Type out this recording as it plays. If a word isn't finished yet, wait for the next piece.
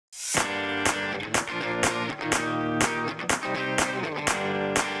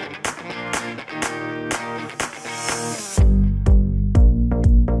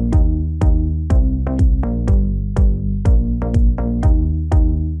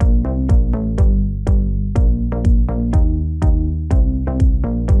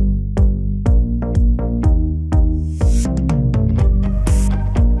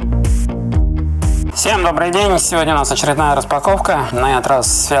добрый день! Сегодня у нас очередная распаковка. На этот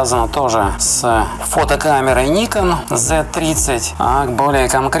раз связана тоже с фотокамерой Nikon Z30. А более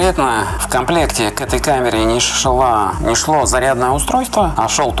конкретно, в комплекте к этой камере не шло зарядное устройство, а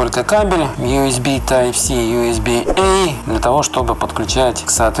шел только кабель USB Type-C, USB-A для того, чтобы подключать к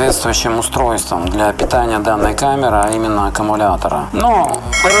соответствующим устройствам для питания данной камеры, а именно аккумулятора. Но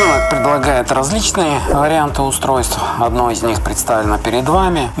рынок предлагает различные варианты устройств. Одно из них представлено перед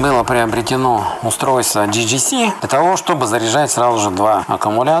вами. Было приобретено устройство JJC для того, чтобы заряжать сразу же два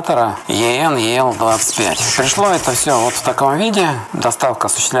аккумулятора EN EN-EL25. Пришло это все вот в таком виде. Доставка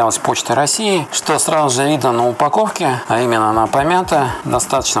осуществлялась Почтой России, что сразу же видно на упаковке, а именно она помята,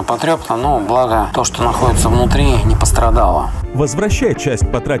 достаточно потрепана, но благо то, что находится внутри, не пострадало. Возвращай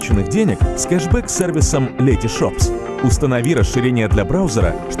часть потраченных денег с кэшбэк-сервисом Letyshops. Установи расширение для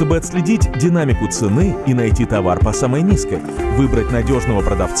браузера, чтобы отследить динамику цены и найти товар по самой низкой, выбрать надежного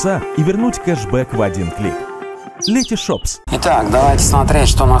продавца и вернуть кэшбэк в один клик. Letyshops. Итак, давайте смотреть,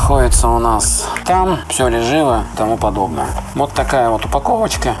 что находится у нас там, все ли живо и тому подобное. Вот такая вот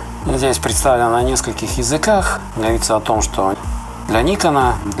упаковочка. Здесь представлена на нескольких языках. Говорится о том, что для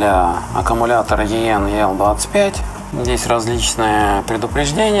Nikon, для аккумулятора EN EL25 здесь различные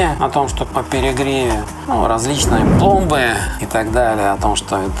предупреждения о том, что по перегреве, различные пломбы и так далее, о том,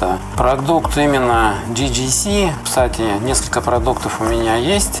 что это продукт именно JJC. Кстати, несколько продуктов у меня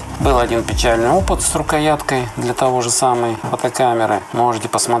есть. Был один печальный опыт с рукояткой для того же самой фотокамеры. Можете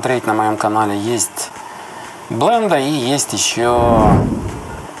посмотреть на моем канале. Есть бленда и есть еще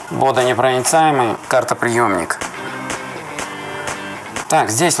водонепроницаемый картоприемник. Так,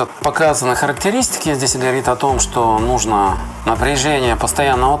 здесь вот показаны характеристики. Здесь говорит о том, что нужно напряжение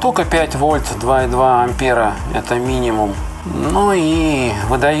постоянного тока 5 вольт, 2,2 ампера. Это минимум. Ну и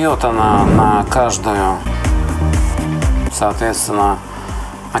выдает она на каждую, соответственно,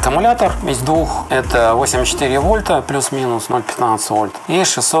 аккумулятор из двух. Это 84 вольта плюс-минус 0,15 вольт и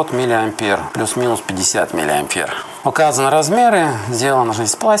 600 миллиампер плюс-минус 50 миллиампер. Указаны размеры. Сделано же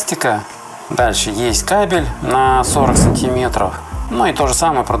из пластика. Дальше есть кабель на 40 сантиметров. Ну и то же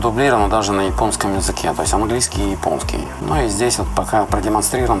самое продублировано даже на японском языке, то есть английский и японский. Ну и здесь вот пока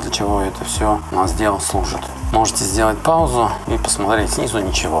продемонстрировано, для чего это все у нас дело служит. Можете сделать паузу и посмотреть, снизу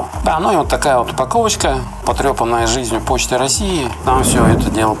ничего. Да, ну и вот такая вот упаковочка, потрепанная жизнью Почты России. Там все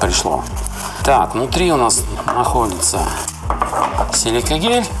это дело пришло. Так, внутри у нас находится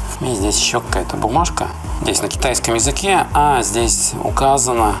силикагель. И здесь еще какая-то бумажка. Здесь на китайском языке, а здесь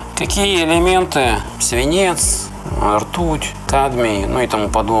указано, какие элементы, свинец, ртуть, кадмий, ну и тому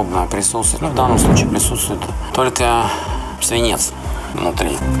подобное присутствует. Ну, в данном случае присутствует только свинец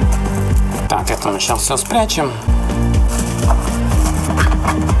внутри. Так, это мы сейчас все спрячем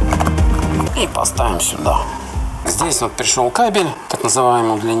и поставим сюда. Здесь вот пришел кабель, так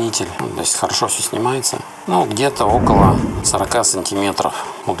называемый удлинитель. Здесь хорошо все снимается. Ну, где-то около 40 сантиметров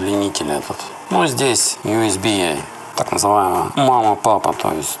удлинитель этот. Ну, здесь USB, так называемая мама-папа,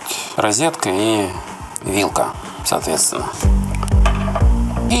 то есть розетка и вилка, соответственно.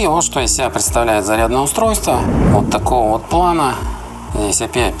 И вот что из себя представляет зарядное устройство. Вот такого вот плана. Здесь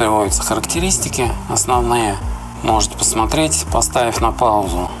опять приводятся характеристики основные. Можете посмотреть, поставив на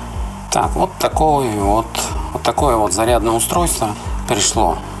паузу. Так, вот такое вот зарядное устройство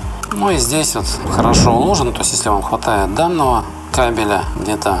пришло. Ну и здесь вот хорошо уложено. То есть, если вам хватает данного кабеля,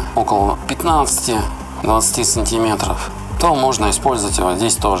 где-то около 15-20 сантиметров, то можно использовать его.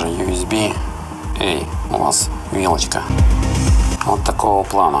 Здесь тоже USB-A у вас вилочка. Вот такого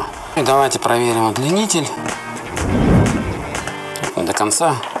плана. И давайте проверим удлинитель. Не до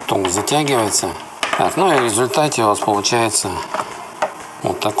конца туго затягивается. Так, ну и в результате у вас получается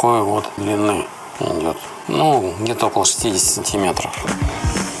вот такой вот длины идет. Ну, где-то около 60 сантиметров.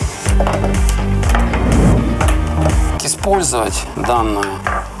 Использовать данное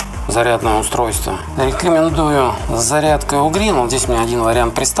зарядное устройство рекомендую с зарядкой у Green. Здесь у меня один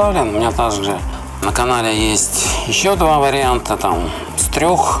вариант представлен. У меня также на канале есть еще два варианта, там с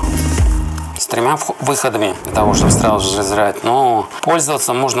тремя выходами для того, чтобы сразу же заряжать. Но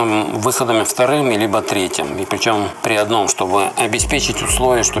пользоваться можно выходами вторым либо третьим. И причем при одном, чтобы обеспечить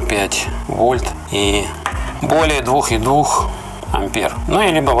условие, что 5 вольт и более 2,2 ампер. Ну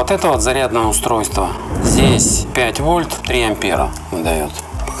и либо вот это вот зарядное устройство. Здесь 5 вольт, 3 ампера выдает.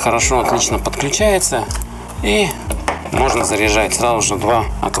 Хорошо, отлично подключается. И можно заряжать сразу же два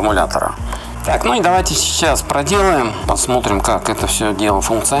аккумулятора. Так, ну и давайте сейчас проделаем, посмотрим, как это все дело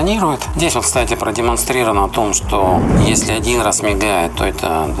функционирует. Здесь вот, кстати, продемонстрировано о том, что если один раз мигает, то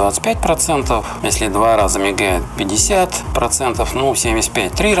это 25%, если два раза мигает 50%, ну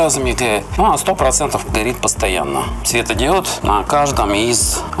 75, три раза мигает, ну а 100% горит постоянно. Светодиод на каждом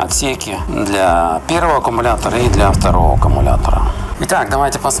из отсеки для первого аккумулятора и для второго аккумулятора. Итак,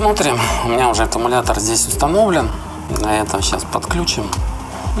 давайте посмотрим. У меня уже аккумулятор здесь установлен. На этом сейчас подключим.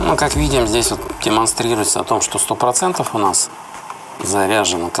 Ну, как видим, здесь вот демонстрируется о том, что 100% у нас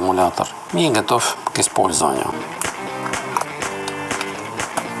заряжен аккумулятор и готов к использованию.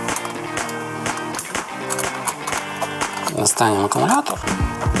 Достанем аккумулятор.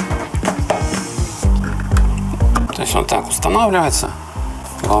 То есть он так устанавливается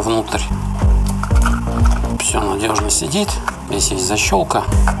вовнутрь. Все надежно сидит. Здесь есть защелка.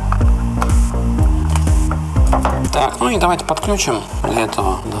 Так, ну и давайте подключим. Для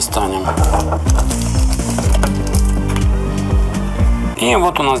этого достанем. И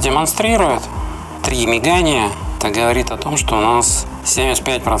вот у нас демонстрирует 3 мигания. Это говорит о том, что у нас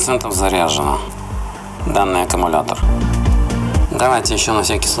 75% заряжено данный аккумулятор. Давайте еще на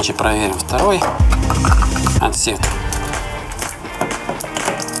всякий случай проверим второй отсек.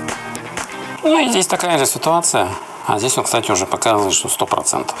 Ну и здесь такая же ситуация. А здесь он, кстати, уже показывает, что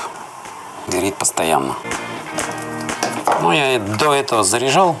 100% горит постоянно. Ну, я и до этого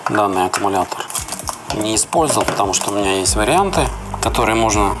заряжал данный аккумулятор. Не использовал, потому что у меня есть варианты, которые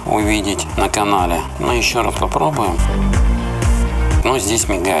можно увидеть на канале. Но еще раз попробуем. Но здесь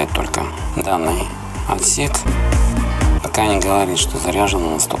мигает только данный отсек. Пока не говорит, что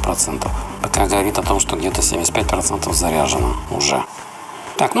заряжено на 100%. Пока говорит о том, что где-то 75% заряжено уже.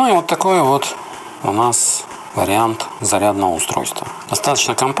 Так, ну и вот такой вот у нас вариант зарядного устройства.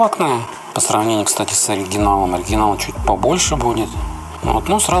 Достаточно компактное. По сравнению, кстати, с оригиналом. Оригинал чуть побольше будет. Вот,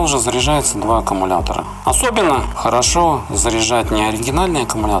 но сразу же заряжается 2 аккумулятора. Особенно хорошо заряжать не оригинальный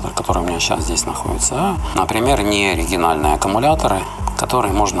аккумулятор, который у меня сейчас здесь находится, а, например, не оригинальные аккумуляторы,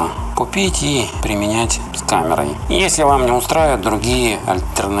 которые можно купить и применять с камерой. Если вам не устраивают другие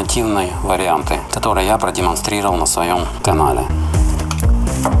альтернативные варианты, которые я продемонстрировал на своем канале.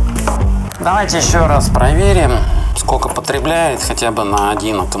 Давайте еще раз проверим, сколько потребляет хотя бы на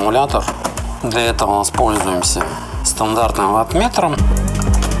один аккумулятор. Для этого воспользуемся стандартным ваттметром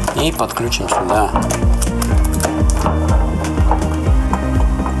и подключим сюда.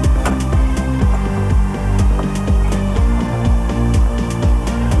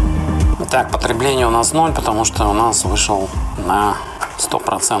 Итак, потребление у нас 0, потому что у нас вышел на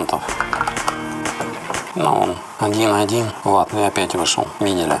 100%. Ну, он 1,1 Вт и опять вышел.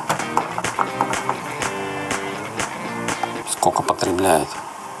 Видели? Сколько потребляет?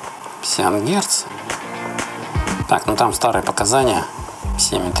 50 Гц. Так, ну там старые показания.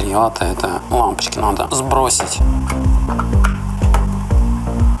 7,3 Вт. Это лампочки надо сбросить.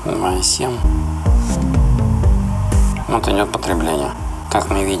 2,7. Вот идет потребление. Как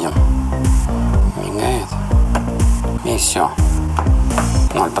мы видим. Мигает. И все.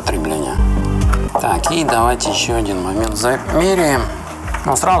 0 потребления. Так, и давайте еще один момент замеряем.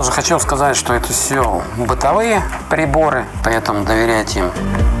 Но сразу же хочу сказать, что это все бытовые приборы, поэтому доверять им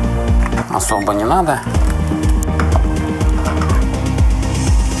особо не надо.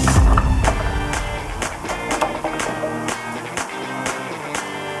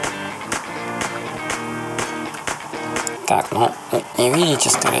 Так, ну не видите,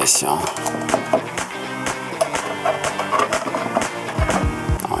 скорее всего.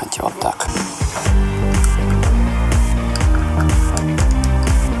 Давайте вот так.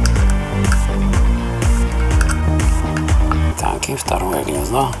 Так, и второе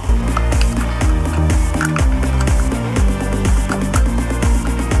гнездо.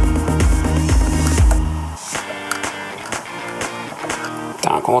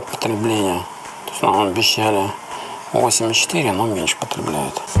 Так, вот потребление. То есть нам обещали 8,4, но меньше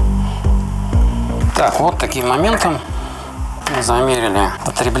потребляет. Так, вот таким моментом мы замерили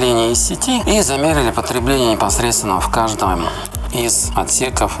потребление из сети и замерили потребление непосредственно в каждом из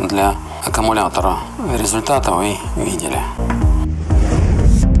отсеков для аккумулятора. Результаты вы видели.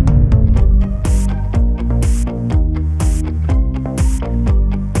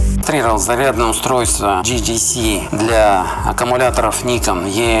 Зарядное устройство JJC для аккумуляторов Nikon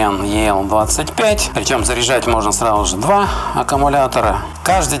EN-EL25. Причем заряжать можно сразу же 2 аккумулятора.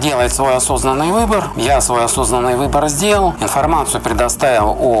 Каждый делает свой осознанный выбор. Я свой осознанный выбор сделал. Информацию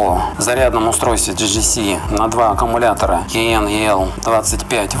предоставил о зарядном устройстве JJC на 2 аккумулятора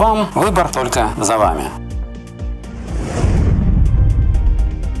EN-EL25 вам. Выбор только за вами.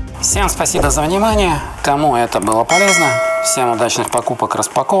 Всем спасибо за внимание. Кому это было полезно, всем удачных покупок,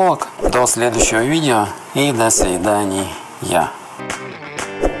 распаковок. До следующего видео и до свидания.